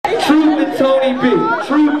Tony B?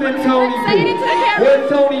 Truth and Tony B. Where's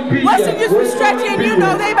Tony B? Listen, just be stretching, you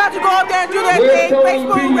know, they about to go out there and do their thing,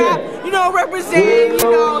 Facebook rap, you know, represent, you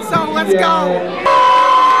know, so let's go.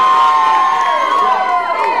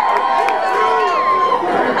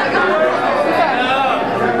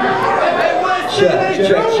 Check,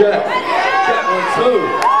 check, check. Check 1, 2.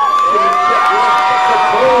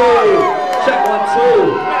 Check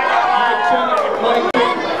 1, 2.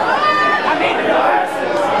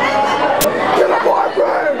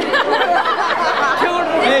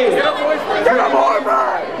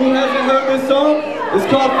 Who hasn't heard this song? It's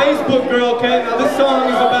called Facebook Girl, okay? Now this song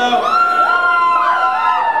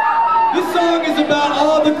is about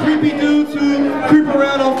all the creepy dudes who creep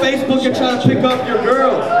around on Facebook and try to pick up your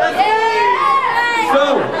girls.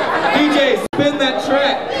 So, DJ, spin that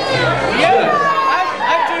track. Yeah,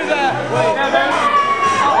 I do that.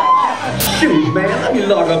 Shoot, man, let me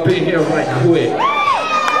log up in here right quick.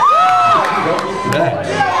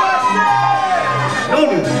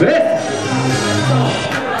 Don't invest.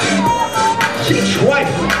 She's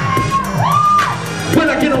trifling. When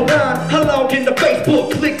I get around, I log into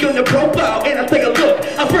Facebook, click on your profile, and I take a look.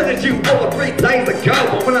 I friended you over 3 days ago,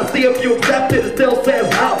 but when I see if you accept it, it still says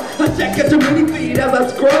how. I check out your mini feed as I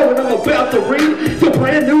scroll, and I'm about to read your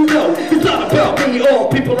brand new note. It's not about me or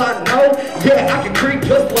people I know. Yeah, I can creep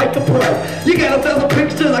just like a pro. You got 1,000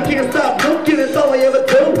 pictures, I can't stop looking. It's all I ever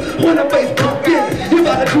do when I'm Facebooking. You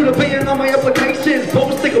about to do the being on my applications,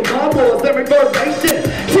 posting of my boys every birthday.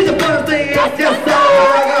 She's the funnest thing else, yes sir.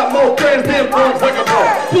 I got more friends than folks like a bro.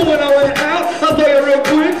 But when I went out, I'll tell you real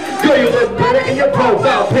quick, girl, you look better in your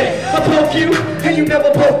profile pic. I poke you, and you never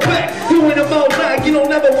poke back. You in a mode like you don't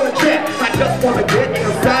never want to chat. I just want to get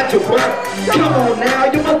inside your work. Come on now,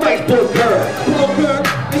 you're my Facebook girl. Poke her,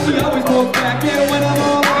 and she always pokes back. And when I'm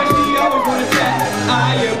online, she always want to chat.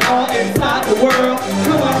 I am all inside the world.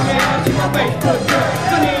 Come on now, she's my Facebook girl.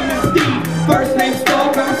 My name is Steve, first name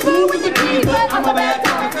Stalk. I'm smooth with the keys, but I'm a bad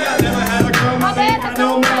talker. See, I never had a girl, my name I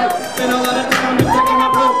know more. Spend a lot of time just checking my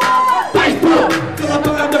profile. Facebook! Till I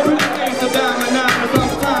find the pretty things, the diamond nine, or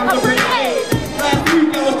sometimes a pretty age. Last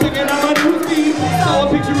week I was checking out my news feed. Saw a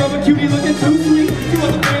picture of a cutie looking too sweet. She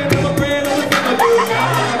was a friend of a friend of a summer dude.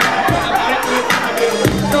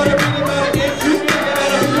 Started reading about it, interest,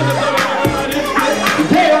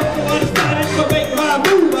 yeah, so I decided to make my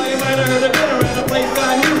move. I invited her to dinner at a place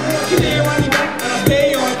I knew. She didn't write me back, and I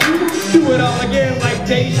stay on cue. Do it all again like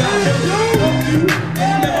deja vu.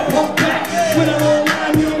 Never poke back. When I'm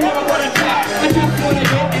online, you don't never want to chat. I just want to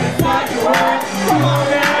get inside your world. Come on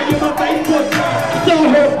now, you're my Facebook girl. I saw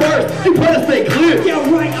her first, you better stay clear.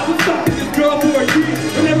 Yeah, right, I was stalking this girl for a year.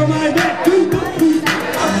 But never mind that, dude.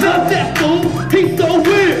 I'm not that fool, he's so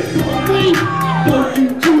weird. Me, fuck you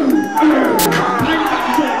too.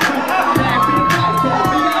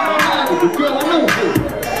 Girl, I know this.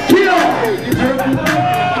 Get on! You heard me?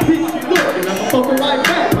 I beat you look, and I'm fucking right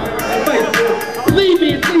back. Believe me,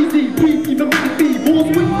 it's easy. Beat even me, boys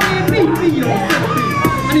with me and me on 17.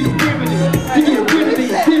 I need a remedy to get rid of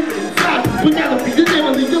these different sizes. But now the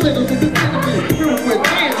never leave your little to this enemy. Real with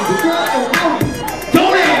hands, the girl don't know me.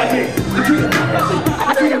 Don't have me!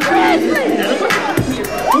 I treat it crazy.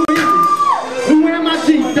 Who am I?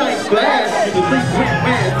 G-Dice glass. You the least went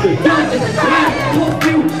mad to. Fuck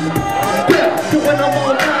you. So when I'm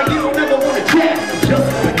online, you don't ever want to chat. Just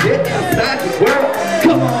want to get inside your world.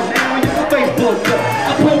 Come on now, you're my Facebook girl.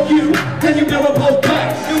 I poke you, then you never poke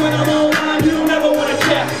back. And when I'm online, you don't ever want to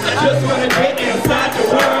chat. I just want to get inside your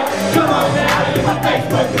world. Come on now, you're my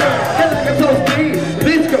Facebook girl. And like I told Steve,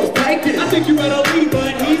 this girl's taking. I think you better leave, but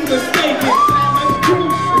he's mistaken.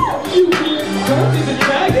 You don't even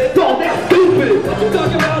drag it. Oh, that's stupid. What you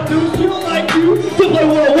talking about, dude? She don't like you. To play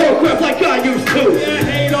World of Warcraft like I used to. Yeah, I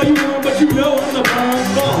hate all you want, but you know I'm the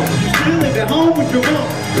bomb. You still live at home with your mom.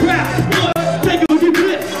 Crap, what? Take a look at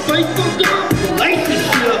this. Facebook girl,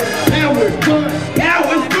 relationship. Now we're done. Now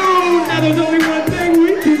it's through. Now there's only one thing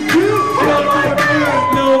we can do.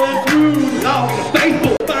 No, that's rude. Log into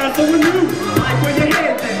Facebook. Find someone new. Like where your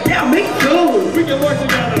head's at. Yeah, me too. We can work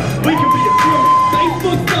together. We can